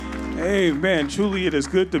Amen. Truly, it is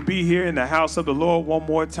good to be here in the house of the Lord one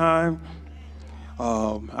more time.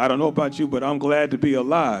 I don't know about you, but I'm glad to be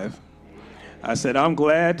alive. I said, I'm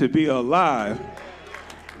glad to be alive.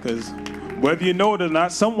 Because whether you know it or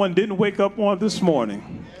not, someone didn't wake up on this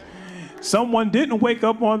morning. Someone didn't wake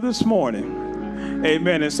up on this morning.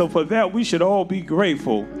 Amen. And so for that, we should all be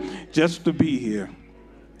grateful just to be here.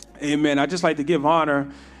 Amen. I'd just like to give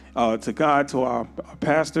honor to God, to our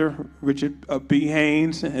pastor, Richard B.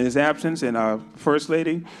 Haynes, in his absence, and our First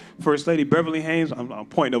Lady Beverly Haynes. I'm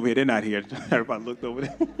pointing over here. They're not here. Everybody looked over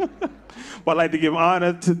there. But I'd like to give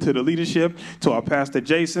honor to the leadership, to our pastor,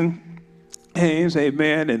 Jason Haynes,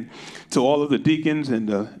 amen, and to all of the deacons and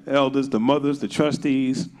the elders, the mothers, the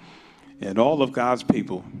trustees, and all of God's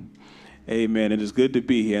people. Amen. It is good to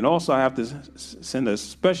be here. And also, I have to send a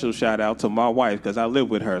special shout out to my wife because I live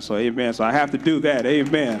with her. So, amen. So, I have to do that.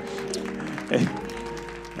 Amen.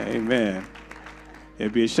 Amen.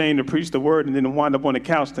 It'd be a shame to preach the word and then wind up on the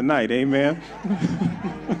couch tonight. Amen.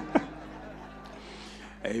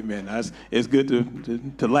 Amen. It's good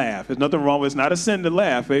to laugh. There's nothing wrong with it. It's not a sin to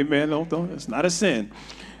laugh. Amen. Don't, it's not a sin.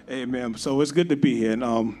 Amen. So, it's good to be here.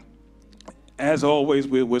 And, as always,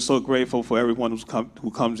 we're so grateful for everyone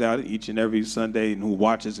who comes out each and every Sunday and who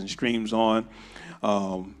watches and streams on.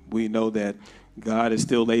 We know that God is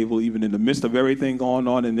still able, even in the midst of everything going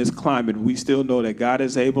on in this climate. We still know that God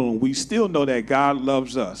is able, and we still know that God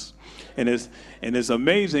loves us. And it's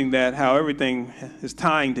amazing that how everything is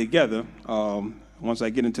tying together. Once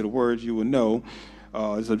I get into the words, you will know.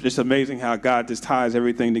 It's just amazing how God just ties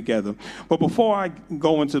everything together. But before I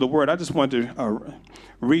go into the word, I just want to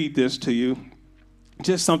read this to you.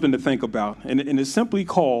 Just something to think about. And it's simply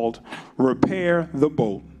called Repair the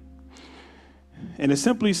Boat. And it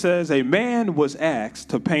simply says, a man was asked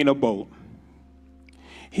to paint a boat.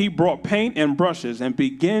 He brought paint and brushes and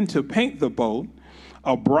began to paint the boat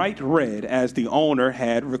a bright red as the owner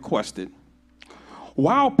had requested.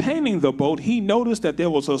 While painting the boat, he noticed that there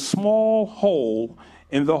was a small hole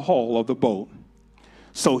in the hull of the boat.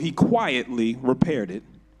 So he quietly repaired it.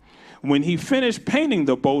 When he finished painting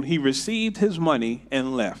the boat, he received his money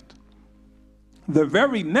and left. The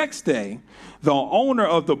very next day, the owner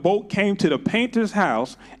of the boat came to the painter's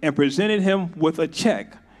house and presented him with a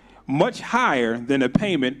check much higher than the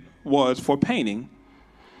payment was for painting.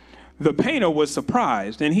 The painter was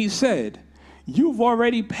surprised, and he said, "You've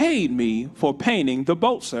already paid me for painting the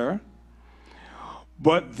boat, sir.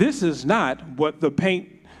 But this is not for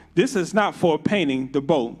painting the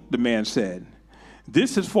boat," the man said.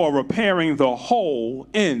 "This is for repairing the hole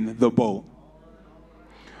in the boat."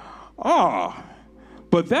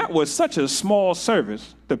 But that was such a small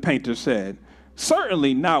service, the painter said.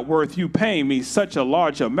 "Certainly not worth you paying me such a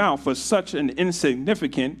large amount for such an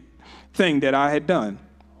insignificant thing that I had done."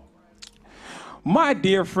 "My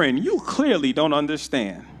dear friend, you clearly don't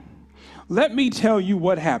understand. Let me tell you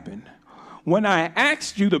what happened. When I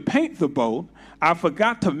asked you to paint the boat, I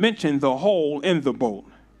forgot to mention the hole in the boat.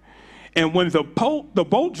 And when the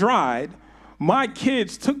boat dried, my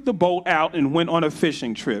kids took the boat out and went on a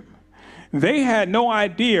fishing trip. They had no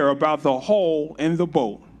idea about the hole in the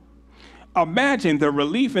boat. Imagine the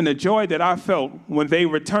relief and the joy that I felt when they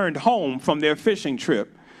returned home from their fishing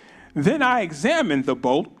trip. Then I examined the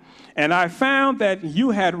boat, and I found that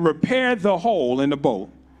you had repaired the hole in the boat.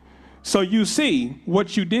 So you see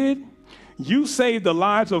what you did? You saved the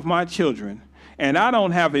lives of my children, and I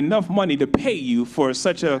don't have enough money to pay you for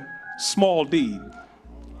such a small deed.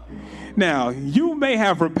 Now, you may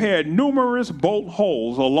have repaired numerous bolt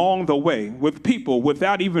holes along the way with people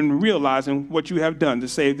without even realizing what you have done to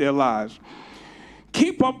save their lives.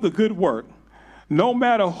 Keep up the good work. No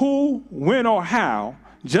matter who, when, or how,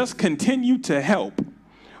 just continue to help.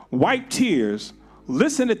 Wipe tears,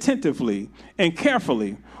 listen attentively and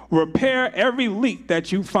carefully. Repair every leak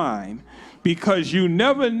that you find, because you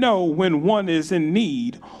never know when one is in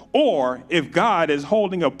need or if God is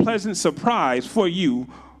holding a pleasant surprise for you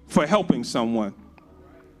for helping someone.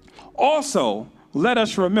 Also, let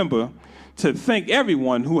us remember to thank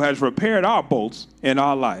everyone who has repaired our boats in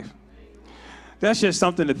our life. That's just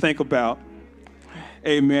something to think about.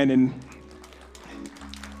 Amen.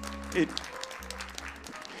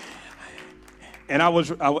 And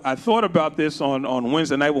I thought about this on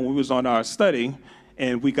Wednesday night when we was on our study,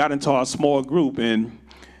 and we got into our small group, and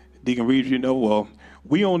Deacon Reeves,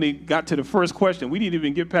 we only got to the first question. We didn't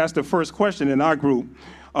even get past the first question in our group,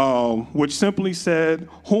 which simply said,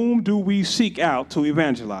 whom do we seek out to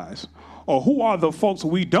evangelize? Or who are the folks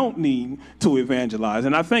we don't need to evangelize?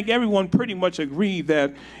 And I think everyone pretty much agreed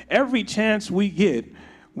that every chance we get,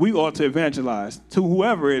 we ought to evangelize to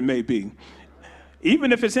whoever it may be.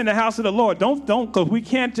 Even if it's in the house of the Lord, don't, because we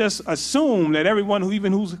can't just assume that everyone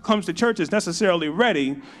who comes to church is necessarily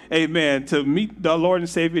ready, amen, to meet the Lord and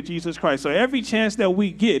Savior Jesus Christ. So every chance that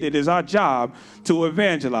we get, it is our job to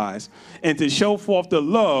evangelize and to show forth the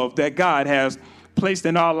love that God has placed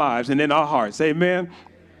in our lives and in our hearts, amen.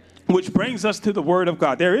 Which brings us to the word of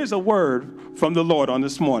God. There is a word from the Lord on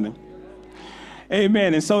this morning,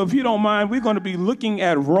 amen. And so if you don't mind, we're going to be looking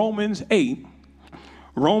at Romans 8.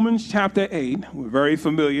 Romans chapter 8, we're very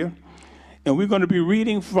familiar, and we're going to be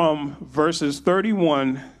reading from verses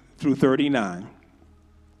 31 through 39.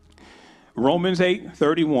 Romans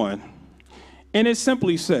 8:31, and it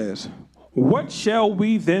simply says, "What shall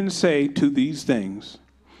we then say to these things?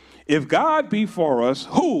 If God be for us,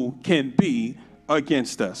 who can be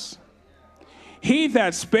against us? He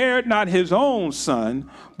that spared not his own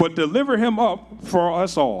son, but delivered him up for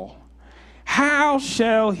us all, how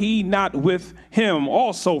shall he not with him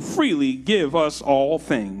also freely give us all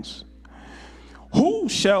things? Who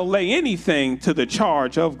shall lay anything to the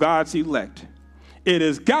charge of God's elect? It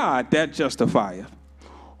is God that justifieth.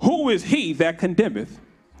 Who is he that condemneth?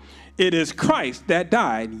 It is Christ that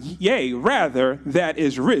died, yea, rather, that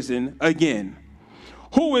is risen again,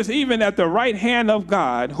 who is even at the right hand of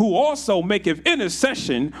God, who also maketh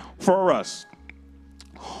intercession for us.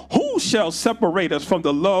 Who shall separate us from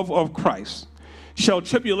the love of Christ? Shall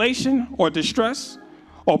tribulation or distress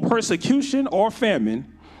or persecution or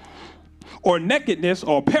famine or nakedness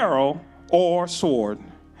or peril or sword?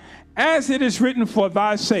 As it is written, for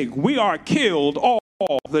thy sake we are killed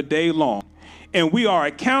all the day long, and we are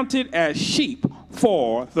accounted as sheep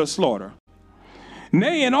for the slaughter.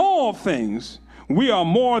 Nay, in all things we are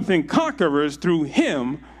more than conquerors through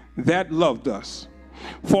him that loved us.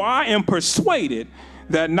 For I am persuaded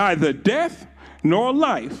that neither death, nor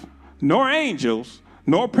life, nor angels,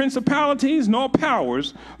 nor principalities, nor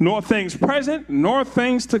powers, nor things present, nor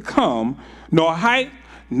things to come, nor height,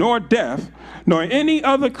 nor depth, nor any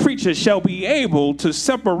other creature shall be able to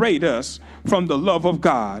separate us from the love of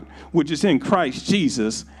God, which is in Christ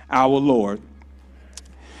Jesus our Lord."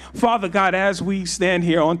 Father God, as we stand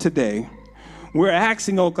here on today, we're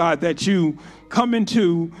asking, oh God, that you come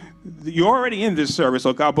into, you're already in this service,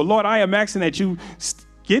 oh God, but Lord, I am asking that you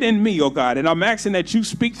get in me, oh God, and I'm asking that you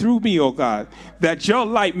speak through me, oh God, that your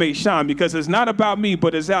light may shine, because it's not about me,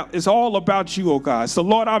 but it's all about you, oh God. So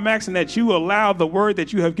Lord, I'm asking that you allow the word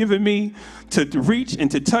that you have given me to reach and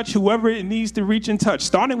to touch whoever it needs to reach and touch,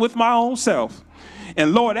 starting with my own self.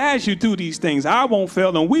 And Lord, as you do these things, I won't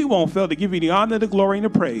fail and we won't fail to give you the honor, the glory, and the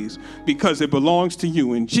praise, because it belongs to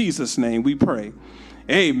you. In Jesus' name we pray.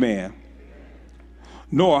 Amen.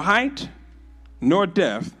 Nor height, nor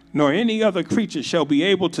depth, nor any other creature shall be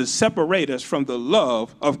able to separate us from the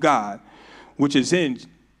love of God, which is in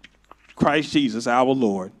Christ Jesus our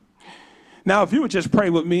Lord. Now, if you would just pray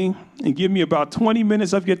with me and give me about 20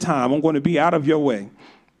 minutes of your time, I'm going to be out of your way.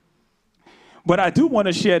 But I do want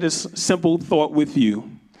to share this simple thought with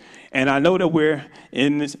you. And I know that we're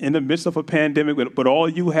in the midst of a pandemic, but all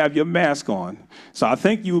you have your mask on. So I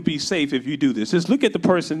think you will be safe if you do this. Just look at the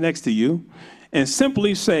person next to you and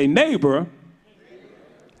simply say, "Neighbor,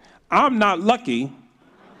 I'm not lucky,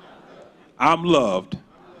 I'm loved."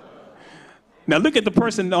 Now look at the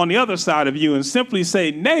person on the other side of you and simply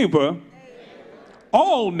say, "Neighbor,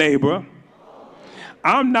 oh neighbor,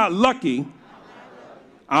 I'm not lucky,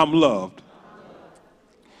 I'm loved."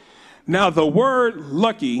 Now the word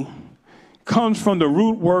lucky comes from the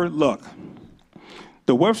root word luck.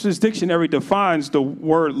 The Webster's Dictionary defines the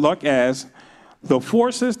word luck as the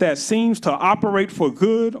forces that seems to operate for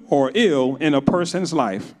good or ill in a person's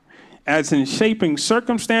life, as in shaping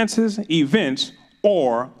circumstances, events,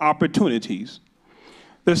 or opportunities.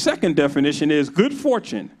 The second definition is good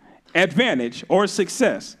fortune, advantage, or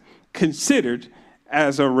success considered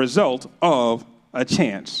as a result of a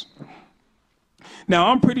chance. Now,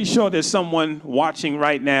 I'm pretty sure there's someone watching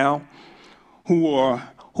right now who are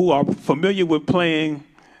familiar with playing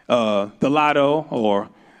the lotto or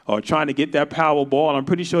trying to get that Powerball. I'm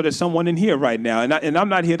pretty sure there's someone in here right now. And I'm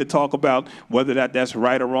not here to talk about whether that's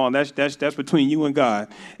right or wrong. That's between you and God.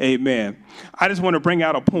 Amen. I just want to bring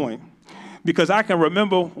out a point, because I can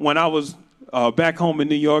remember when I was back home in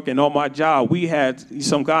New York and on my job, we had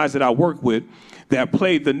some guys that I worked with that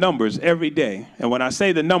played the numbers every day. And when I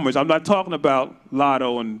say the numbers, I'm not talking about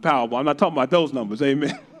lotto and Powerball. I'm not talking about those numbers.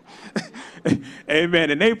 Amen.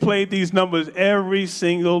 Amen. And they played these numbers every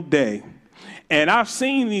single day. And I've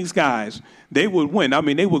seen these guys, they would win. I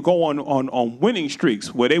mean, they would go on winning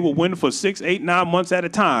streaks where they would win for 6, 8, 9 months at a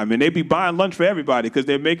time. And they'd be buying lunch for everybody because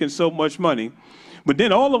they're making so much money. But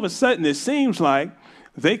then all of a sudden, it seems like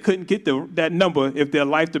they couldn't get that number if their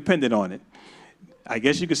life depended on it. I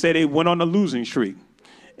guess you could say they went on a losing streak.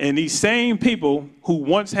 And these same people who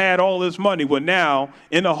once had all this money were now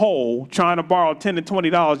in a hole trying to borrow $10 to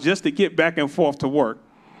 $20 just to get back and forth to work.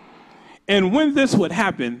 And when this would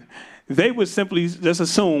happen, they would simply just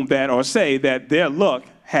assume that or say that their luck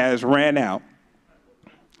has ran out.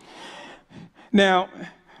 Now,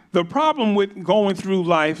 the problem with going through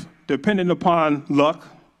life depending upon luck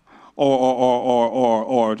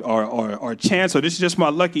or chance, or this is just my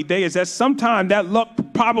lucky day, is that sometime that luck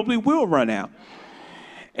probably will run out.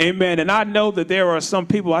 Amen. And I know that there are some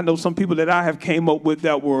people that I have came up with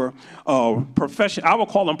that were I would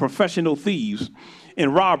call them professional thieves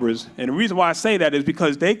and robbers. And the reason why I say that is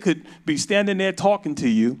because they could be standing there talking to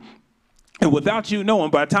you, and without you knowing,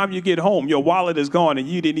 by the time you get home, your wallet is gone and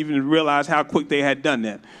you didn't even realize how quick they had done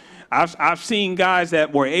that. I've seen guys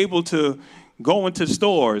that were able to go into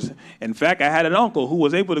stores. In fact, I had an uncle who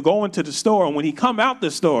was able to go into the store, and when he come out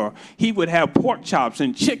the store, he would have pork chops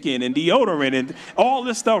and chicken and deodorant and all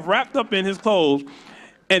this stuff wrapped up in his clothes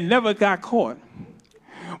and never got caught.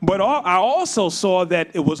 But I also saw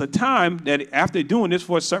that it was a time that after doing this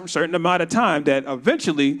for a certain amount of time, that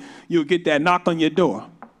eventually you'll get that knock on your door,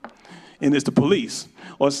 and it's the police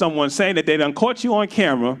or someone saying that they done caught you on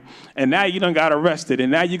camera, and now you done got arrested,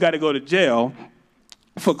 and now you got to go to jail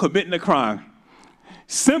for committing a crime,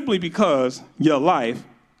 simply because your life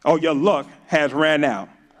or your luck has ran out.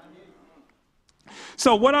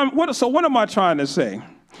 So what am I trying to say?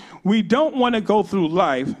 We don't want to go through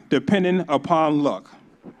life depending upon luck.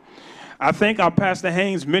 I think our Pastor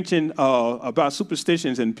Haynes mentioned about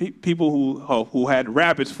superstitions and people who had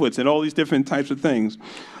rabbit's foots and all these different types of things.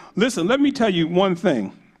 Listen, let me tell you one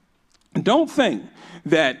thing. Don't think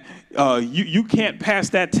that you can't pass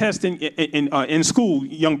that test in school,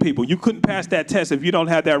 young people. You couldn't pass that test if you don't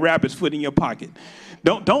have that rabbit's foot in your pocket.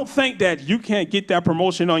 Don't think that you can't get that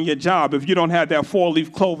promotion on your job if you don't have that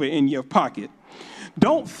 4-leaf clover in your pocket.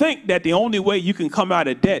 Don't think that the only way you can come out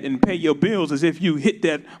of debt and pay your bills is if you hit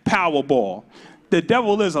that Powerball. The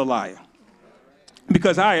devil is a liar.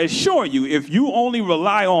 Because I assure you, if you only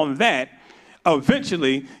rely on that,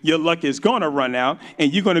 eventually your luck is going to run out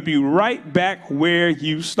and you're going to be right back where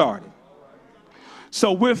you started.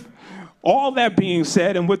 So with all that being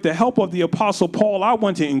said, and with the help of the Apostle Paul, I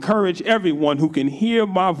want to encourage everyone who can hear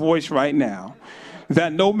my voice right now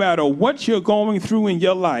that no matter what you're going through in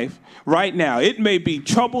your life right now, it may be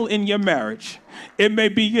trouble in your marriage. It may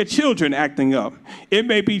be your children acting up. It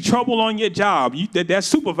may be trouble on your job. That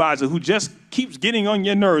supervisor who just keeps getting on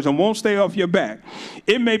your nerves and won't stay off your back.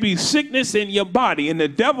 It may be sickness in your body, and the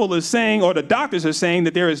devil is saying, or the doctors are saying,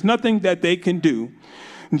 that there is nothing that they can do.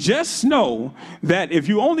 Just know that if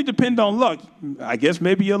you only depend on luck, I guess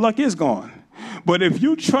maybe your luck is gone. But if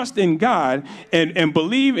you trust in God and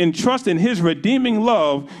believe and trust in his redeeming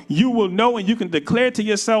love, you will know and you can declare to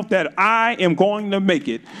yourself that I am going to make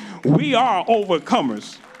it. We are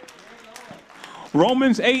overcomers.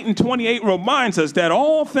 Romans 8:28 reminds us that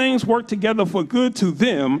all things work together for good to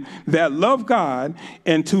them that love God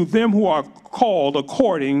and to them who are called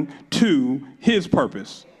according to his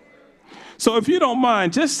purpose. So if you don't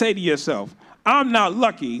mind, just say to yourself, I'm not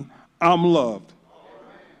lucky, I'm loved.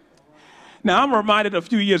 Now, I'm reminded a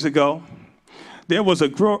few years ago, there was a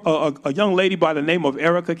young lady by the name of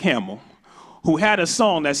Erica Campbell who had a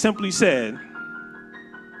song that simply said,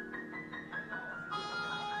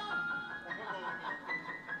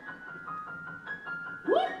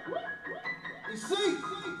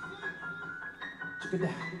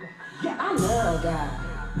 yeah, I love God.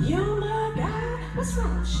 You love God? What's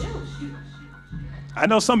wrong with you? I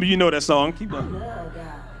know some of you know that song. Keep I going. love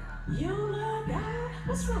God. You love God?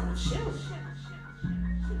 What's wrong with you?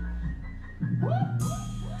 I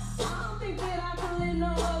don't think that I can live no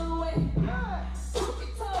other way. You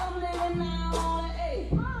told me that now on the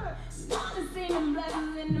eight. Not to see them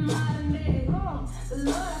blessings in the modern day. The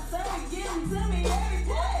Lord I serve giving to me every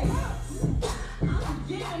day. I'm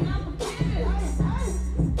forgiving, I'm forgiving.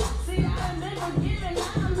 See, I've been forgiving,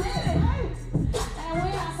 now I'm living. And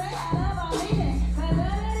when I say I love, I mean it. 'Cause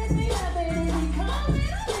love is me up and it be coming.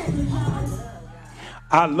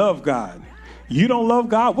 I love God. You don't love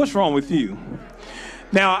God? What's wrong with you?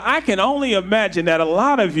 Now, I can only imagine that a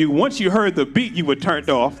lot of you, once you heard the beat, you were turned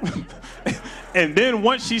off. And then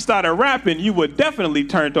once she started rapping, you were definitely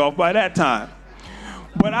turned off by that time.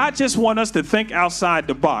 But I just want us to think outside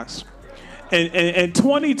the box. In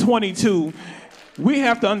 2022, we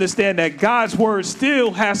have to understand that God's word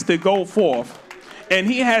still has to go forth. And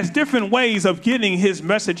he has different ways of getting his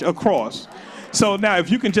message across. So now if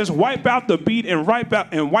you can just wipe out the beat and wipe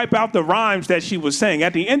out the rhymes that she was saying,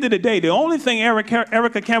 at the end of the day, the only thing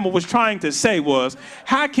Erica Campbell was trying to say was,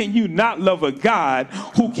 how can you not love a God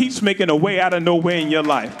who keeps making a way out of nowhere in your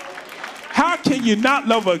life? How can you not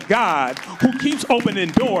love a God who keeps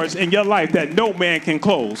opening doors in your life that no man can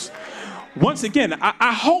close? Once again,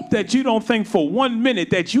 I hope that you don't think for 1 minute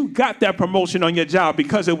that you got that promotion on your job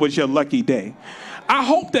because it was your lucky day. I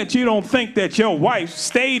hope that you don't think that your wife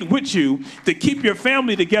stayed with you to keep your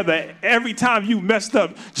family together every time you messed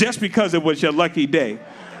up just because it was your lucky day.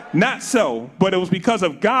 Not so, but it was because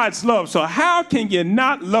of God's love. So how can you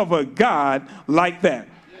not love a God like that?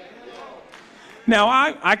 Now,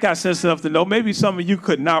 I got sense enough to know maybe some of you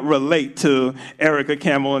could not relate to Erica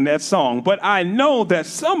Campbell in that song, but I know that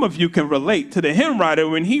some of you can relate to the hymn writer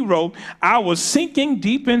when he wrote, I was sinking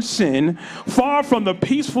deep in sin, far from the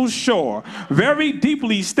peaceful shore, very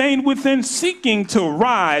deeply stained within, seeking to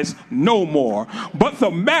rise no more. But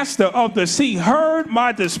the master of the sea heard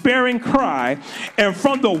my despairing cry, and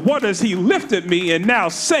from the waters he lifted me, and now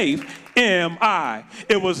safe am I.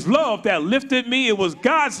 It was love that lifted me. It was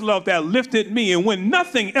God's love that lifted me. And when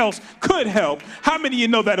nothing else could help, how many of you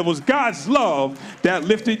know that it was God's love that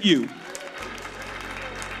lifted you?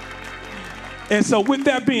 And so with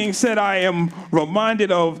that being said, I am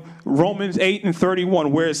reminded of Romans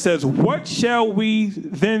 8:31, where it says, what shall we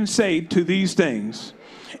then say to these things?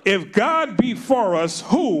 If God be for us,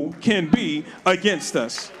 who can be against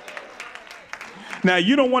us? Now,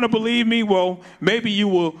 you don't want to believe me? Well, maybe you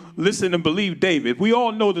will listen and believe David. We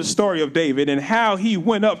all know the story of David and how he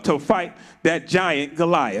went up to fight that giant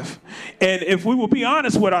Goliath. And if we will be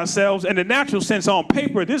honest with ourselves, in the natural sense, on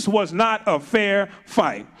paper, this was not a fair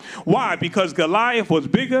fight. Why? Because Goliath was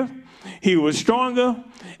bigger, he was stronger,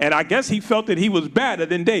 and I guess he felt that he was better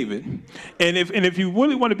than David. And if you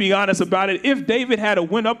really want to be honest about it, if David had to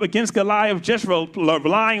win up against Goliath just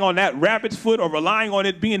relying on that rabbit's foot or relying on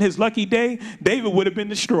it being his lucky day, David would have been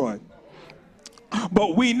destroyed.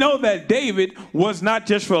 But we know that David was not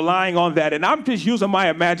just relying on that. And I'm just using my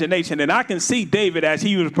imagination. And I can see David as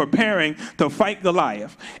he was preparing to fight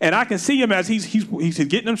Goliath. And I can see him as he's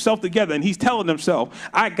getting himself together. And he's telling himself,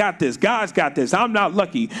 I got this. God's got this. I'm not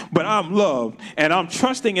lucky, but I'm loved. And I'm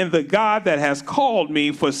trusting in the God that has called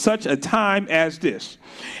me for such a time as this.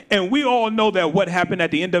 And we all know that what happened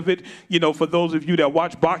at the end of it, you know, for those of you that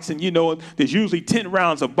watch boxing, you know, there's usually 10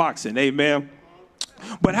 rounds of boxing. Amen.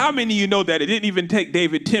 But how many of you know that it didn't even take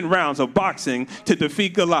David 10 rounds of boxing to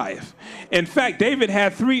defeat Goliath? In fact, David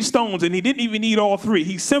had 3 stones, and he didn't even need all 3.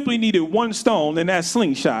 He simply needed 1 stone in that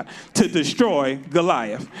slingshot to destroy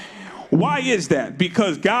Goliath. Why is that?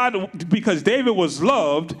 Because David was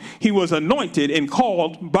loved, he was anointed and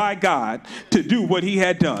called by God to do what he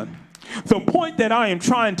had done. The point that I am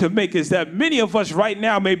trying to make is that many of us right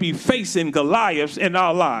now may be facing Goliaths in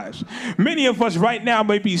our lives. Many of us right now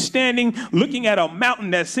may be standing looking at a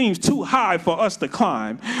mountain that seems too high for us to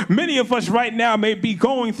climb. Many of us right now may be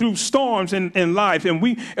going through storms in life, and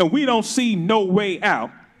we don't see no way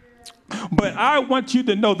out. But I want you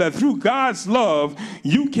to know that through God's love,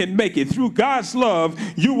 you can make it. Through God's love,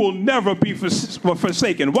 you will never be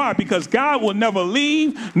forsaken. Why? Because God will never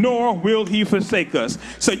leave, nor will he forsake us.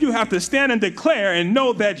 So you have to stand and declare and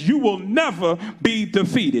know that you will never be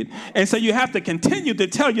defeated. And so you have to continue to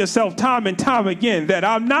tell yourself time and time again that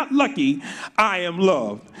I'm not lucky, I am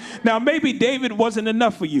loved. Now, maybe David wasn't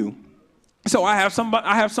enough for you. So I have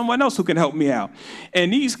someone else who can help me out.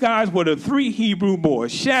 And these guys were the 3 Hebrew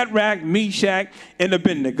boys, Shadrach, Meshach, and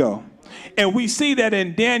Abednego. And we see that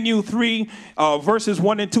in Daniel 3, verses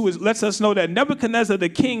 1 and 2, it lets us know that Nebuchadnezzar the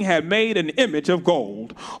king had made an image of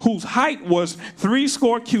gold, whose height was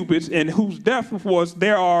 60 cubits, and whose depth was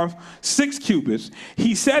 6 cubits.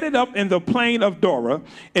 He set it up in the plain of Dura,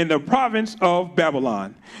 in the province of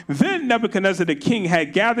Babylon. Then Nebuchadnezzar the king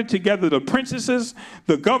had gathered together the princesses,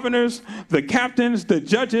 the governors, the captains, the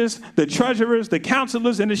judges, the treasurers, the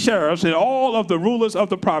counselors, and the sheriffs, and all of the rulers of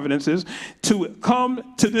the provinces to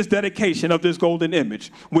come to this dedication of this golden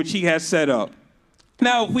image, which he has set up.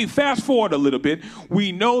 Now, if we fast forward a little bit,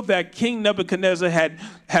 we know that King Nebuchadnezzar had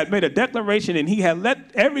made a declaration, and he had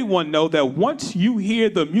let everyone know that once you hear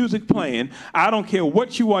the music playing, I don't care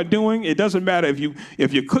what you are doing. It doesn't matter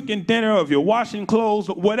if you're cooking dinner or if you're washing clothes,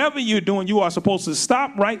 whatever you're doing, you are supposed to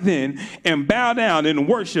stop right then and bow down and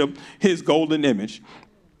worship his golden image.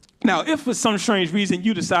 Now, if for some strange reason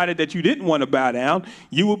you decided that you didn't want to bow down,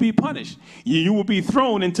 you will be punished. You will be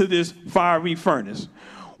thrown into this fiery furnace.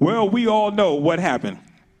 Well, we all know what happened.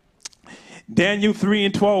 Daniel 3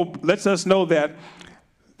 and 12 lets us know that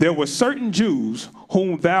there were certain Jews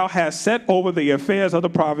whom thou hast set over the affairs of the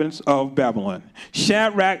province of Babylon,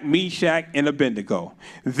 Shadrach, Meshach, and Abednego.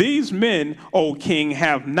 These men, O king,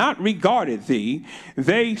 have not regarded thee.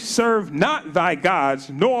 They serve not thy gods,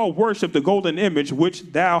 nor worship the golden image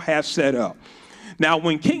which thou hast set up. Now,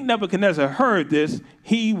 when King Nebuchadnezzar heard this,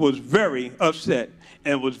 he was very upset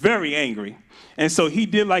and was very angry. And so he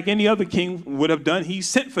did like any other king would have done. He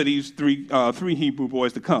sent for these three Hebrew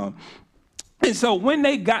boys to come. And so when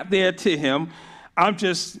they got there to him, I'm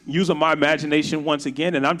just using my imagination once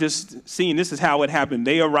again, and I'm just seeing this is how it happened.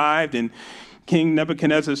 They arrived, and King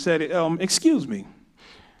Nebuchadnezzar said, excuse me,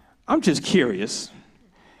 I'm just curious.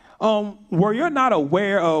 Were you not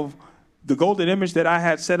aware of the golden image that I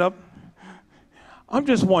had set up? I'm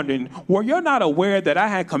just wondering, were you not aware that I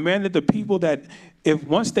had commanded the people that if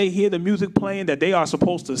once they hear the music playing, that they are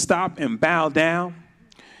supposed to stop and bow down?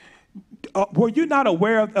 Were you not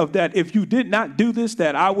aware of that? If you did not do this,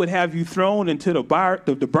 that I would have you thrown into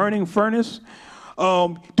the burning furnace?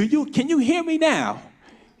 Can you hear me now?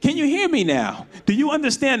 Can you hear me now? Do you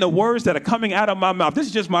understand the words that are coming out of my mouth? This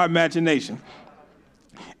is just my imagination.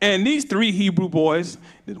 And these three Hebrew boys,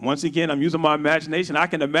 once again, I'm using my imagination. I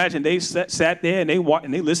can imagine they sat there and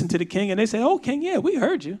they listened to the king and they said, "Oh, king, yeah, we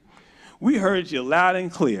heard you. We heard you loud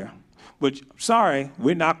and clear. But sorry,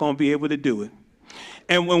 we're not going to be able to do it."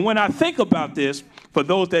 And when I think about this, for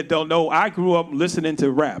those that don't know, I grew up listening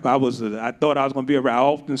to rap. I thought I was going to be a rapper. I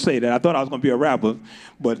often say that. I thought I was going to be a rapper,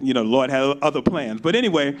 but, the Lord had other plans. But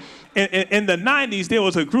anyway, in the 90s, there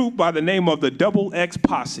was a group by the name of the Double X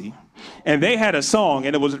Posse. And they had a song,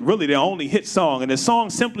 and it was really their only hit song. And the song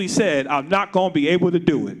simply said, "I'm not going to be able to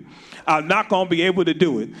do it. I'm not going to be able to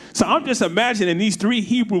do it." So I'm just imagining these three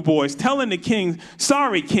Hebrew boys telling the king,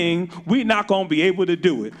 "Sorry, king, we're not going to be able to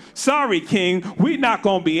do it. Sorry, king, we're not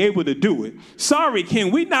going to be able to do it. Sorry, king,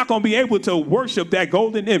 we're not going to be able to worship that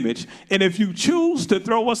golden image. And if you choose to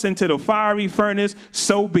throw us into the fiery furnace,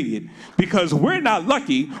 so be it. Because we're not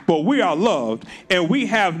lucky, but we are loved, and we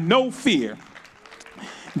have no fear."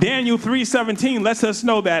 Daniel 3:17 lets us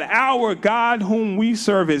know that our God whom we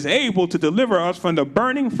serve is able to deliver us from the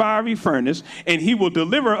burning fiery furnace, and he will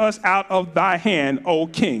deliver us out of thy hand, O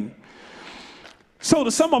king. So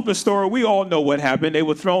to sum up the story, we all know what happened. They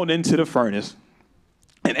were thrown into the furnace.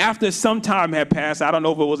 And after some time had passed, I don't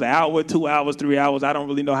know if it was an hour, 2 hours, 3 hours, I don't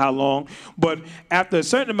really know how long, but after a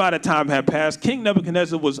certain amount of time had passed, King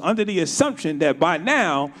Nebuchadnezzar was under the assumption that by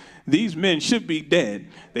now, these men should be dead.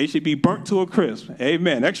 They should be burnt to a crisp.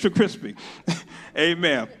 Amen. Extra crispy.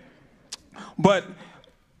 Amen. But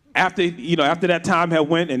after that time had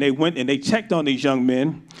went and they checked on these young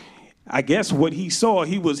men, I guess what he saw,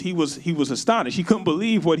 he was astonished. He couldn't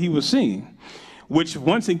believe what he was seeing, which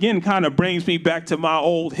once again kind of brings me back to my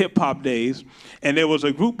old hip hop days. And there was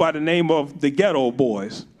a group by the name of the Ghetto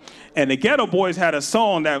Boys. And the Ghetto Boys had a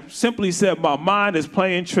song that simply said, "My mind is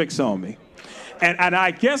playing tricks on me." And I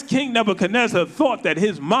guess King Nebuchadnezzar thought that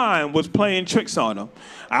his mind was playing tricks on him.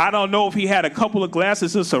 I don't know if he had a couple of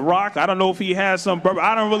glasses of Ciroc. I don't know if he had some bourbon.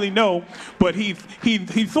 I don't really know. But he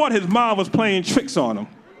thought his mind was playing tricks on him.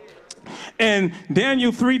 And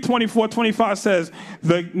Daniel 3:24-25 says,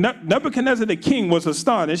 Nebuchadnezzar the king was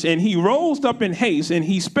astonished, and he rose up in haste, and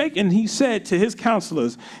he spake, and he said to his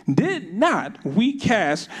counselors, "Did not we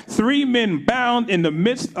cast 3 men bound in the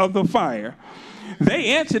midst of the fire?" They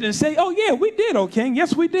answered and said, "Oh, yeah, we did, O king.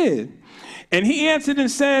 Yes, we did." And he answered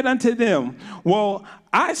and said unto them, "Well,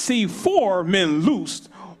 I see 4 men loosed,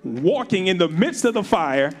 walking in the midst of the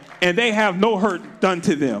fire, and they have no hurt done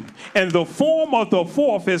to them. And the form of the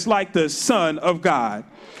 4th is like the Son of God."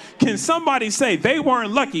 Can somebody say they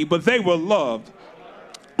weren't lucky, but they were loved?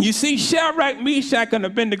 You see, Shadrach, Meshach, and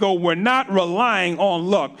Abednego were not relying on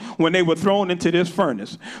luck when they were thrown into this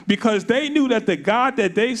furnace, because they knew that the God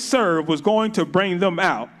that they served was going to bring them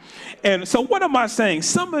out. And so what am I saying?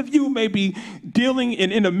 Some of you may be dealing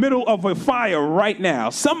in the middle of a fire right now.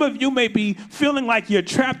 Some of you may be feeling like you're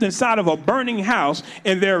trapped inside of a burning house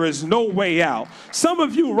and there is no way out. Some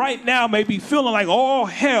of you right now may be feeling like all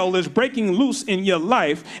hell is breaking loose in your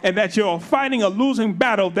life and that you're fighting a losing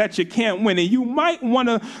battle that you can't win, and you might want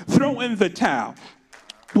to throw in the towel.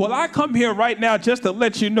 Well, I come here right now just to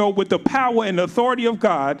let you know, with the power and authority of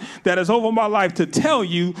God that is over my life, to tell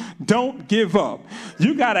you, don't give up.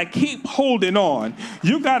 You got to keep holding on.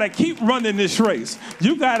 You got to keep running this race.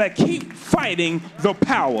 You got to keep fighting the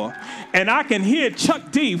power. And I can hear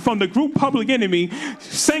Chuck D from the group Public Enemy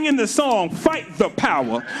singing the song, Fight the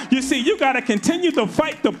Power. You see, you got to continue to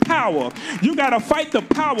fight the power. You got to fight the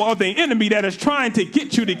power of the enemy that is trying to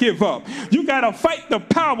get you to give up. You got to fight the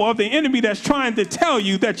power of the enemy that's trying to tell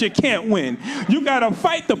you that you can't win. You got to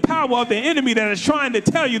fight the power of the enemy that is trying to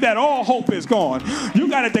tell you that all hope is gone. You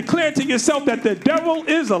got to declare to yourself that the devil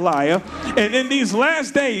is a liar. And in these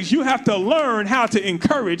last days, you have to learn how to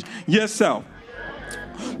encourage yourself.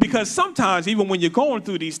 Because sometimes, even when you're going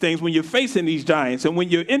through these things, when you're facing these giants, and when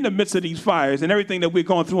you're in the midst of these fires and everything that we're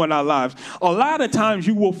going through in our lives, a lot of times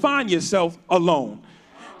you will find yourself alone.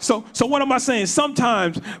 So what am I saying?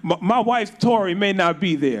 Sometimes my wife, Tori, may not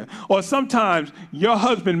be there. Or sometimes your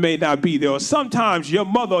husband may not be there. Or sometimes your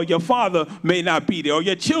mother or your father may not be there. Or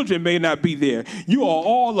your children may not be there. You are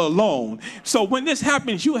all alone. So when this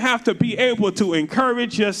happens, you have to be able to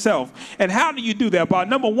encourage yourself. And how do you do that?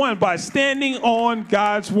 Number one, by standing on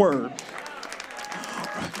God's word.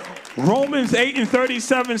 Romans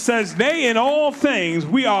 8:37 says, "Nay, in all things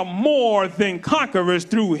we are more than conquerors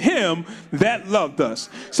through him that loved us."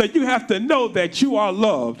 So you have to know that you are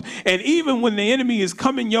loved. And even when the enemy is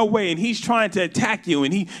coming your way and he's trying to attack you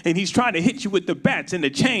and he's trying to hit you with the bats and the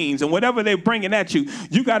chains and whatever they're bringing at you,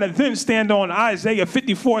 you got to then stand on Isaiah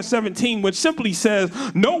 54:17, which simply says,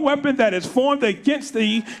 "No weapon that is formed against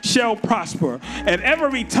thee shall prosper, and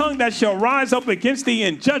every tongue that shall rise up against thee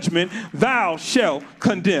in judgment thou shalt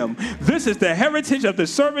condemn. This is the heritage of the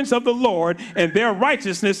servants of the Lord, and their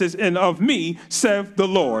righteousness is in of me, saith the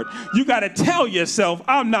Lord." You got to tell yourself,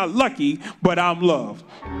 I'm not lucky, but I'm loved.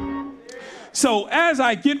 So as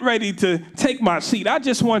I get ready to take my seat, I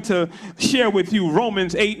just want to share with you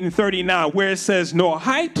Romans 8:39, where it says, "Nor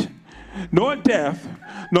height, nor depth,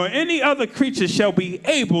 nor any other creature shall be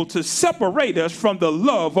able to separate us from the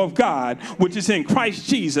love of God, which is in Christ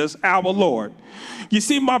Jesus our Lord." You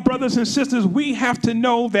see, my brothers and sisters, we have to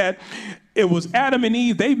know that it was Adam and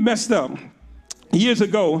Eve. They messed up years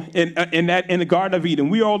ago in the Garden of Eden.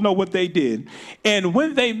 We all know what they did. And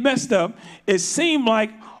when they messed up, it seemed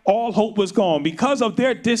like all hope was gone. Because of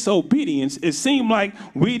their disobedience, it seemed like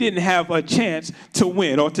we didn't have a chance to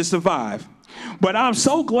win or to survive. But I'm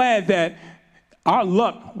so glad that our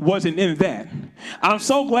luck wasn't in that. I'm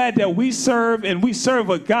so glad that we serve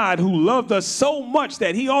a God who loved us so much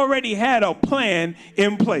that he already had a plan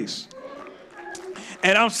in place.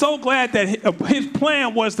 And I'm so glad that his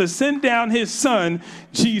plan was to send down his son,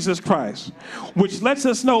 Jesus Christ, which lets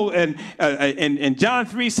us know in John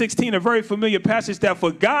 3:16, a very familiar passage, that for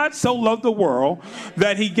God so loved the world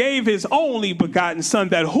that he gave his only begotten son,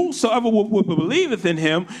 that whosoever would believeth in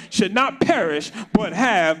him should not perish, but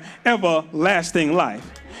have everlasting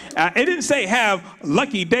life. It didn't say have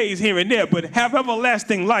lucky days here and there, but have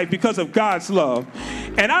everlasting life because of God's love.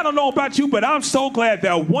 And I don't know about you, but I'm so glad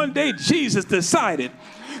that one day Jesus decided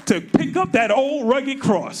to pick up that old rugged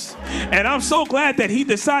cross. And I'm so glad that he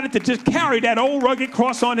decided to just carry that old rugged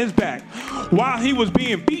cross on his back while he was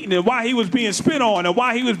being beaten and while he was being spit on and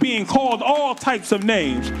while he was being called all types of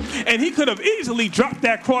names. And he could have easily dropped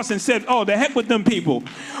that cross and said, "Oh, the heck with them people."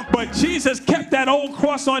 But Jesus kept that old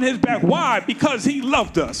cross on his back. Why? Because he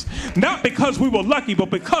loved us. Not because we were lucky, but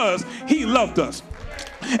because he loved us.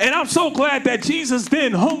 And I'm so glad that Jesus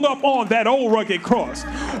then hung up on that old rugged cross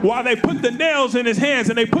while they put the nails in his hands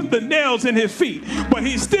and they put the nails in his feet. But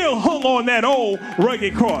he still hung on that old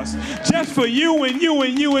rugged cross just for you and you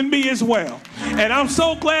and you and me as well. And I'm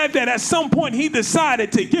so glad that at some point he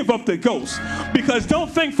decided to give up the ghost. Because don't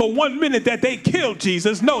think for 1 minute that they killed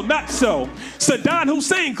Jesus. No, not so. Saddam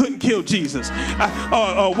Hussein couldn't kill Jesus.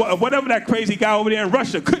 Whatever that crazy guy over there in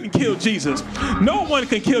Russia couldn't kill Jesus. No one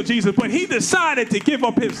can kill Jesus, but he decided to give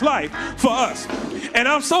up his life for us. And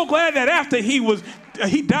I'm so glad that after he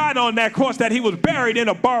died on that cross, that he was buried in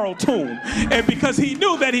a borrowed tomb. And because he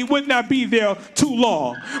knew that he would not be there too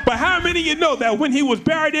long. But how many of you know that when he was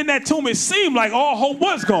buried in that tomb, it seemed like all hope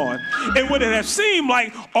was gone? It would have seemed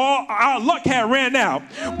like all our luck had ran out.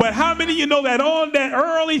 But how many of you know that on that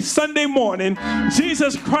early Sunday morning,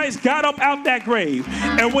 Jesus Christ got up out that grave?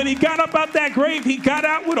 And when he got up out that grave, he got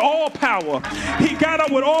out with all power. He got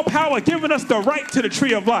up with all power, giving us the right to the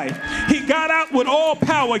tree of life. He got out with all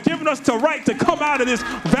power, giving us the right to come out of this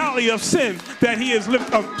valley of sin that he has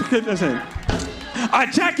lifted up.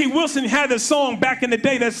 Jackie Wilson had a song back in the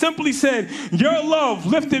day that simply said, "Your love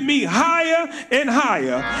lifted me higher and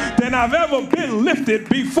higher than I've ever been lifted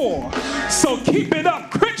before. So keep it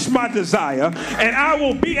up, quench my desire, and I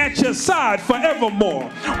will be at your side forevermore."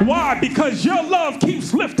 Why? Because your love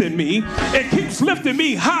keeps lifting me. It keeps lifting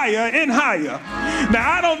me higher and higher. Now,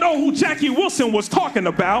 I don't know who Jackie Wilson was talking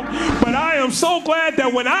about, but I am so glad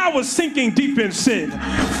that when I was sinking deep in sin,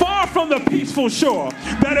 far far from the peaceful shore,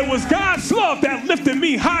 that it was God's love that lifted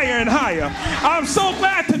me higher and higher. I'm so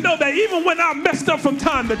glad to know that even when I messed up from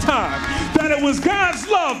time to time, that it was God's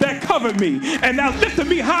love that covered me and that lifted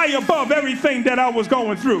me high above everything that I was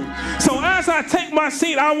going through. So as I take my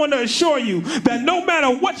seat, I want to assure you that no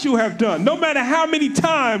matter what you have done, no matter how many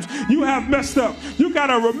times you have messed up, you got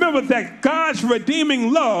to remember that God's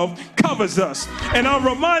redeeming love covers us. And I'm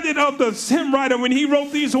reminded of the hymn writer when he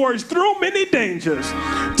wrote these words, through many dangers,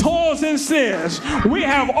 toils and snares, we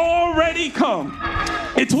have already come.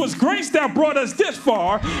 It was grace that brought us this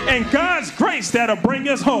far, and God's grace that'll bring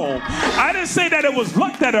us home. I didn't say that it was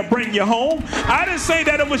luck that'll bring you home. I didn't say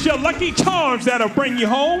that it was your lucky charms that'll bring you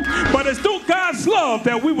home, but it's through God's love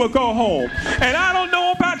that we will go home. And I don't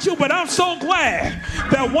know about you, but I'm so glad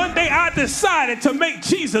that one day I decided to make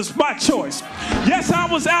Jesus my choice. Yes,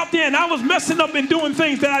 I was out there and I was messing up and doing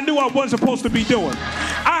things that I knew I wasn't supposed to be doing.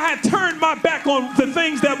 I had turned my back on the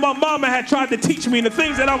things that my mama had tried to teach me and the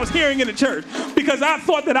things that I was hearing in the church because I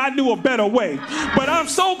thought that I knew a better way. But I'm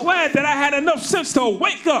so glad that I had enough sense to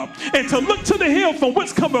wake up and to look to the hill from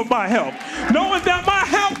whence cometh my help, knowing that my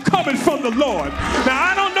help cometh from the Lord. Now,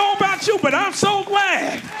 I don't know about you, but I'm so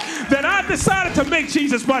glad that I decided to make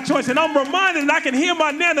Jesus my choice. And I'm reminded, and I can hear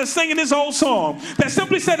my nana singing this old song that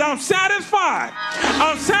simply said, I'm satisfied.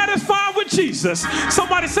 I'm satisfied with Jesus.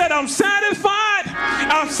 Somebody said, I'm satisfied.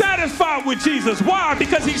 I'm satisfied with Jesus. Why?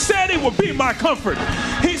 Because he said he would be my comfort.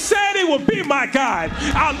 He said he would be my guide.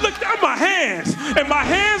 I looked at my hands, and my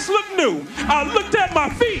hands looked new. I looked at my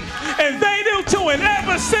feet, and they do too. And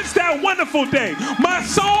ever since that wonderful day, my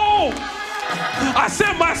soul, I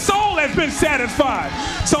said my soul has been satisfied.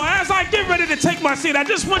 So as I get ready to take my seat, I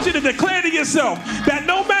just want you to declare to yourself that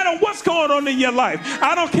no matter what's going on in your life,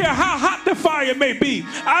 I don't care how hot the fire may be,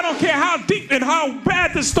 I don't care how deep and how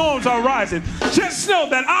bad the storms are rising, just know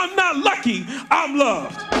that I'm not lucky, I'm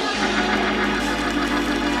loved.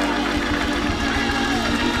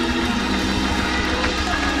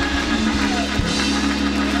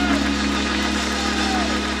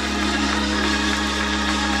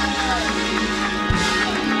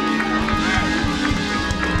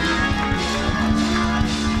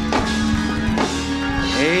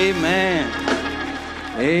 Amen.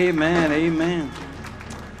 Amen. Amen.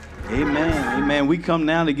 Amen. Amen. We come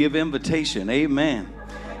now to give invitation. Amen.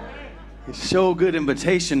 It's so good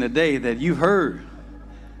invitation today that you heard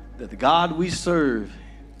that the God we serve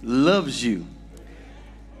loves you.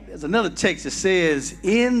 There's another text that says,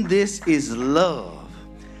 in this is love,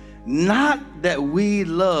 not that we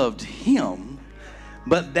loved him,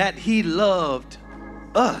 but that he loved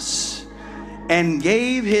us and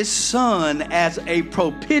gave his son as a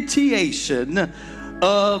propitiation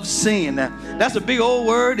of sin. Now, that's a big old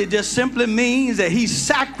word. It just simply means that he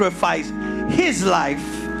sacrificed his life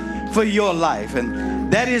for your life.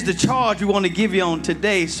 And that is the charge we want to give you on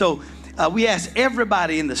today. So we ask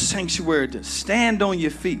everybody in the sanctuary to stand on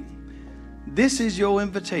your feet. This is your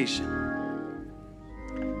invitation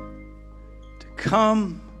to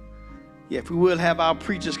come. Yeah, if we will have our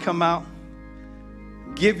preachers come out.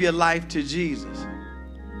 Give your life to Jesus.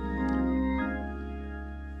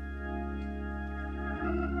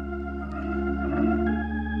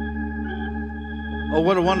 Oh,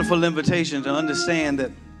 what a wonderful invitation to understand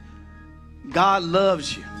that God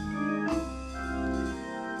loves you.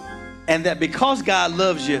 And that because God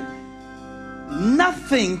loves you,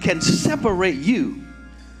 nothing can separate you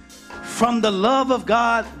from the love of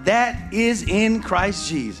God that is in Christ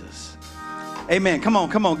Jesus. Amen. Come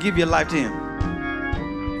on, give your life to him.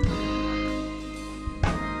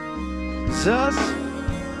 Jesus.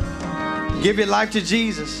 Give your life to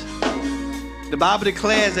Jesus. The Bible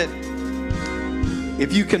declares that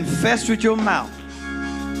if you confess with your mouth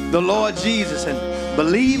the Lord Jesus and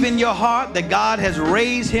believe in your heart that God has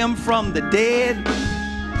raised him from the dead,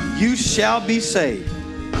 you shall be saved.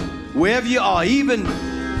 Wherever you are, even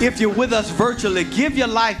if you're with us virtually, give your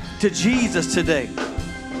life to Jesus today.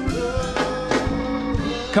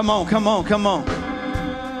 Come on.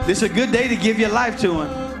 This is a good day to give your life to him.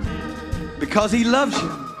 Because he loves you.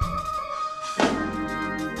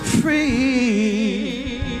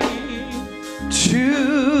 Free to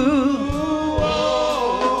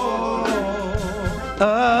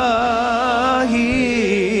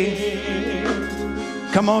hear.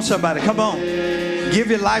 Come on, somebody. Come on. Give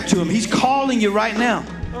your life to him. He's calling you right now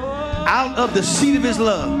out of the seat of his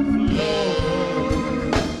love.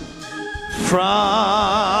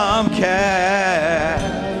 From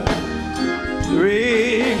Calvary.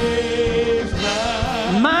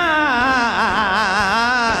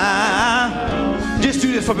 Just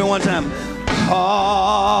do this for me one time. Oh,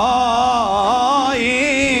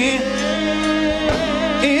 in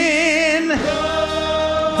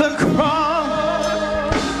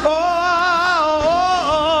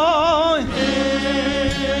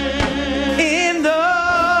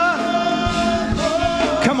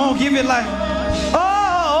give your life.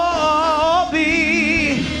 Oh,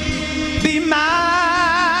 be my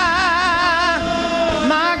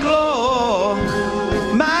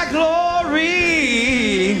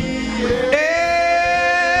glory, ever.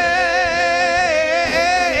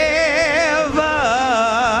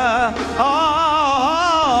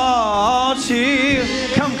 Oh, chill.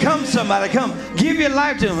 Come, somebody, come. Give your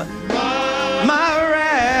life to him. My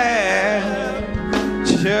rapture,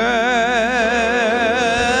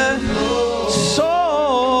 so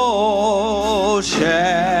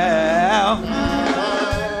shall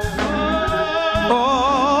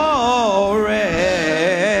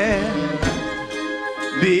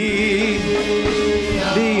be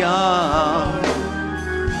beyond.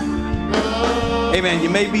 Amen. You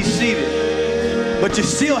may be seated, but you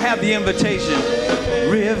still have the invitation.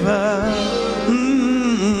 River.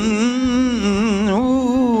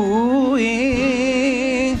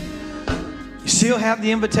 Still have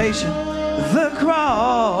the invitation. The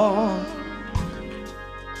cross.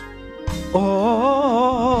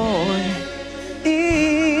 Oh,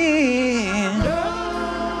 in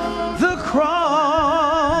the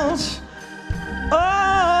cross.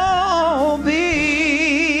 Oh,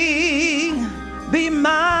 be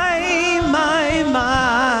my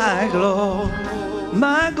glory,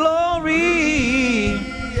 my glory.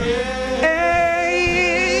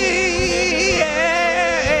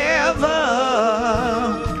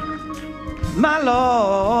 My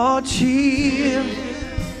Lord, chill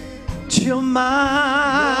my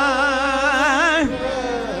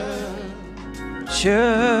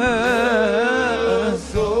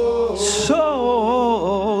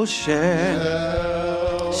soul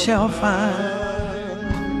shall find.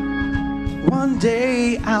 One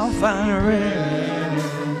day I'll find rest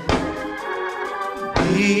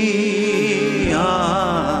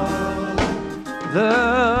beyond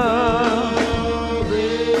the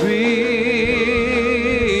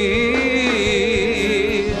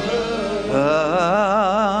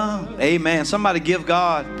Amen. Somebody give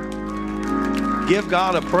God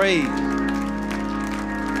a praise.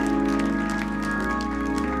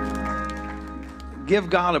 Give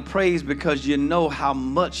God a praise because you know how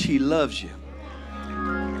much He loves you.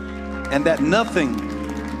 And that nothing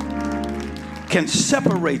can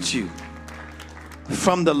separate you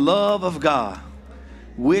from the love of God,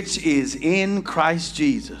 which is in Christ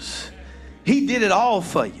Jesus. He did it all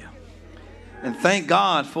for you. And thank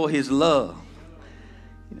God for His love.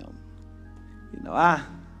 You know, I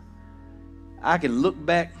can look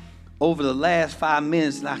back over the last 5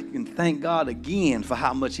 minutes and I can thank God again for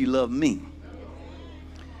how much He loved me.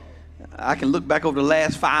 I can look back over the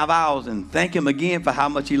last 5 hours and thank Him again for how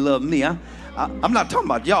much He loved me. I'm not talking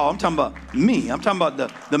about y'all. I'm talking about me. I'm talking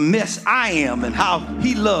about the mess I am and how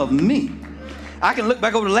He loved me. I can look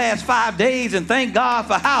back over the last 5 days and thank God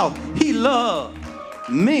for how He loved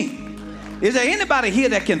me. Is there anybody here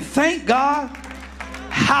that can thank God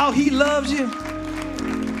how He loves you?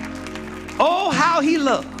 Oh, how He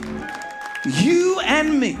loves you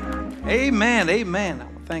and me. Amen. Amen.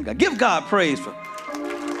 Thank God. Give God praise for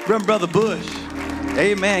Brother Bush.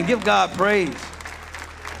 Amen. Give God praise.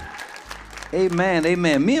 Amen.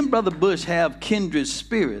 Amen. Me and Brother Bush have kindred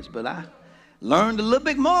spirits, but I learned a little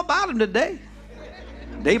bit more about him today.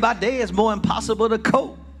 Day by day, it's more impossible to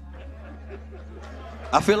cope.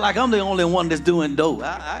 I feel like I'm the only one that's doing dope.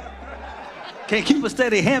 I can't keep a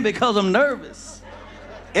steady hand because I'm nervous.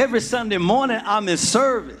 Every Sunday morning, I'm in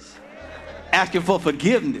service, asking for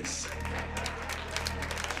forgiveness.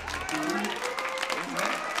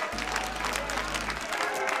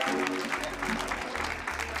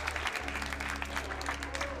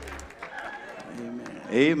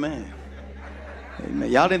 Amen. Amen.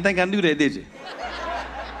 Y'all didn't think I knew that, did you?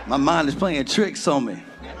 My mind is playing tricks on me.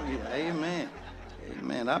 Amen.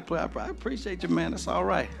 Amen. I appreciate you, man. That's all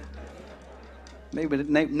right. Maybe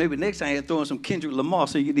next time you're throwing some Kendrick Lamar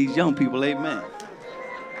so you get these young people. Amen.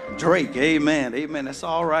 Drake. Amen. Amen. That's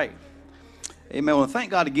all right. Amen. Well,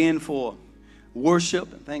 thank God again for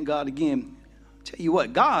worship. And thank God again. Tell you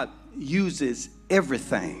what, God uses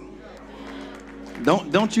everything.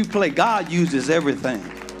 Don't you play. God uses everything.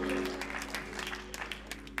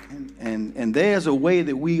 And there's a way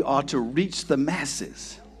that we are to reach the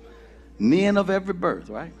masses. Men of every birth,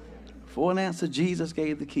 right? For an answer, Jesus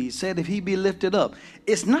gave the key. He said, if He be lifted up,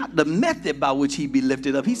 it's not the method by which He be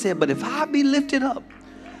lifted up. He said, but if I be lifted up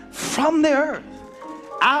from the earth,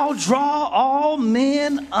 I'll draw all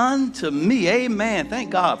men unto me. Amen. Thank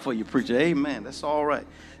God for you, preacher. Amen. That's all right.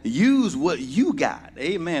 Use what you got.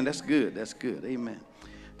 Amen. That's good. That's good. Amen.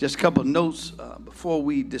 Just a couple of notes before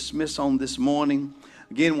we dismiss on this morning.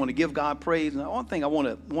 Again, I want to give God praise. And one thing I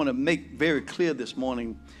want to make very clear this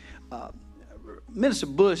morning, Minister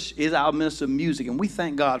Bush is our minister of music, and we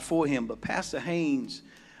thank God for him. But Pastor Haynes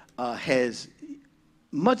has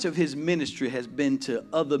much of his ministry has been to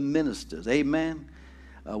other ministers. Amen.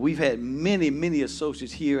 We've had many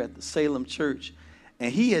associates here at the Salem Church,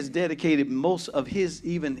 and he has dedicated most of his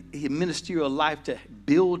ministerial life to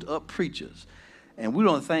build up preachers. And we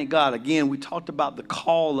want to thank God. Again, we talked about the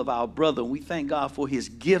call of our brother, and we thank God for his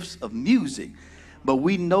gifts of music. But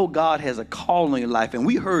we know God has a call on your life, and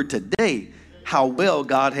we heard today how well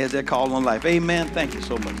God has that call on life. Amen. Thank you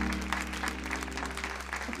so much.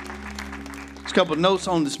 Just a couple of notes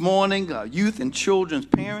on this morning. Youth and children's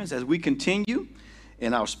parents, as we continue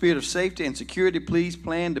in our spirit of safety and security, please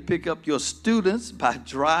plan to pick up your students by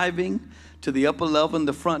driving to the upper level in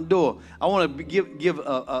the front door. I want to give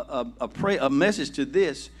a message to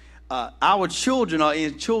this. Our children are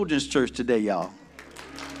in children's church today, y'all.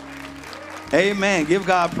 Amen. Give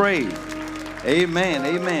God praise. Amen.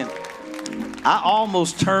 Amen. I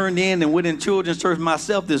almost turned in and went in children's church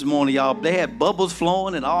myself this morning, y'all. They had bubbles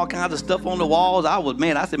flowing and all kinds of stuff on the walls.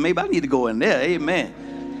 I said, maybe I need to go in there.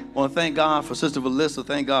 Amen. I want to thank God for Sister Valissa.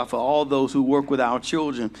 Thank God for all those who work with our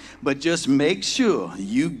children. But just make sure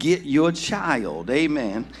you get your child,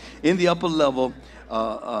 amen, in the upper level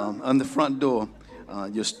on the front door.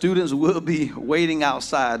 Your students will be waiting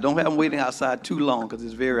outside. Don't have them waiting outside too long because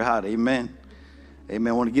it's very hot. Amen.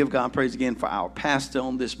 Amen. I want to give God praise again for our pastor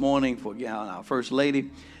on this morning, for our first lady.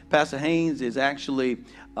 Pastor Haynes is actually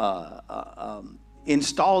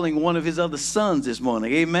installing one of his other sons this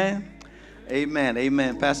morning. Amen. Amen.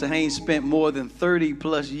 Amen. Pastor Haynes spent more than 30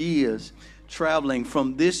 plus years traveling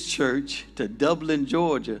from this church to Dublin,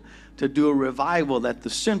 Georgia, to do a revival at the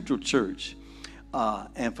Central Church.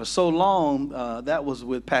 And for so long, that was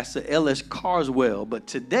with Pastor Ellis Carswell. But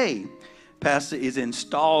today, Pastor is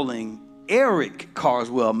installing Eric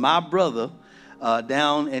Carswell, my brother,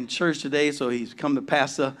 down in church today. So he's come to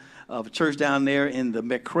pastor of a church down there in the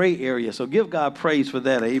McRae area. So give God praise for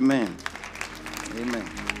that. Amen. Amen.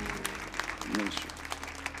 Ministry.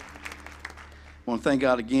 I want to thank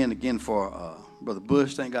God again for Brother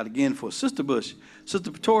Bush. Thank God again for Sister Bush.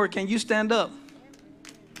 Sister Tori, can you stand up?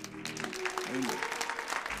 Amen.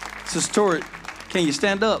 Sister Tori, can you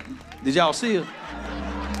stand up? Did y'all see her?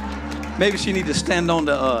 Maybe she need to stand on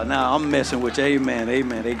the, now I'm messing with you. Amen,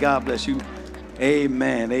 amen. Hey, God bless you.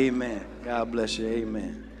 Amen, amen. God bless you,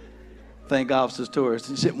 amen. Thank God for Sister Tori.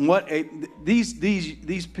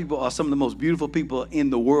 These people are some of the most beautiful people in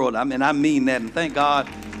the world. I mean that. And thank God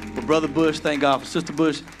for Brother Bush. Thank God for Sister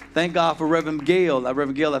Bush. Thank God for Reverend Gail.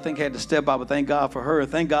 Reverend Gail, I think, had to step out, but thank God for her.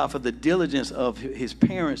 Thank God for the diligence of his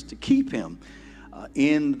parents to keep him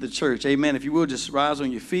in the church. Amen. If you will, just rise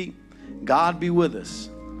on your feet. God be with us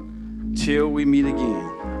till we meet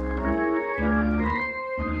again.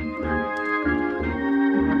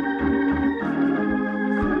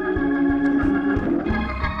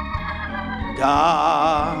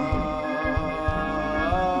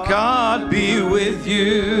 God be with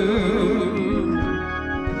you.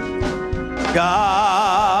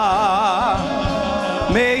 God,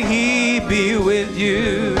 may He be with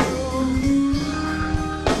you.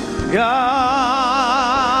 God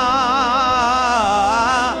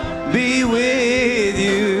be with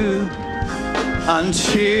you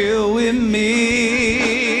until we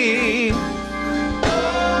meet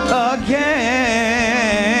again.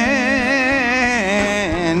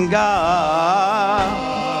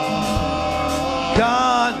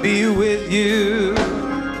 God be with you.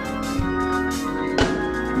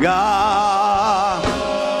 God,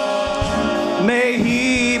 may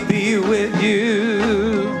He be with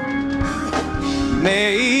you.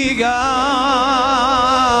 May God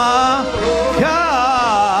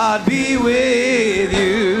be with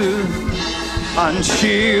you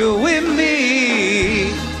until we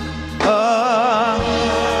meet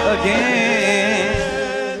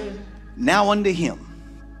again. Now unto Him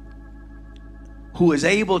who is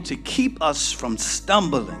able to keep us from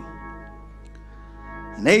stumbling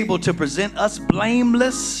and able to present us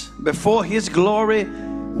blameless before His glory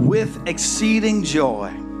with exceeding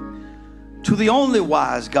joy. To the only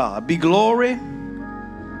wise God be glory,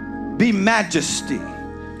 be majesty,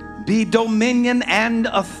 be dominion and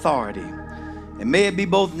authority. And may it be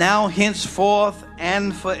both now, henceforth,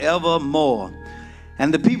 and forevermore.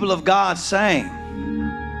 And the people of God sang,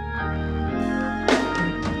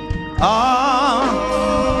 Amen.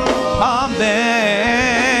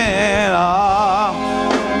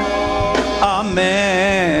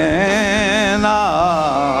 Amen.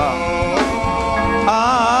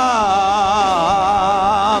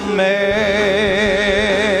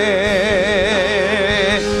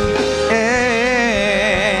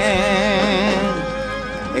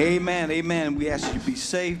 Amen. ask you to be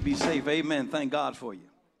safe, be safe. Amen. Thank God for you.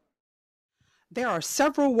 There are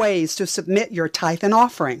several ways to submit your tithe and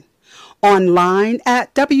offering. Online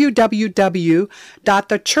at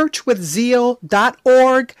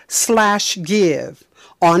www.thechurchwithzeal.org/give,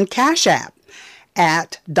 on Cash App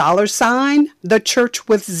at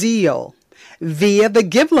 $TheChurchWithZeal, via the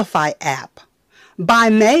Givelify app, by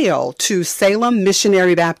mail to Salem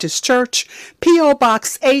Missionary Baptist Church, P.O.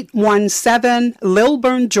 Box 817,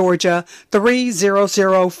 Lilburn, Georgia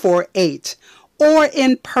 30048, or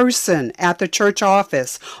in person at the church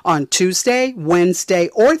office on Tuesday, Wednesday,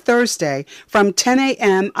 or Thursday from 10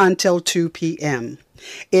 a.m. until 2 p.m.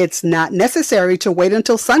 It's not necessary to wait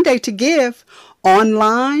until Sunday to give.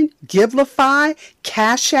 Online, Givelify,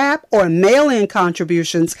 Cash App, or mail-in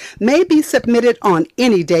contributions may be submitted on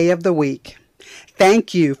any day of the week.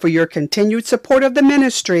 Thank you for your continued support of the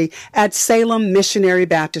ministry at Salem Missionary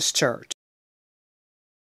Baptist Church.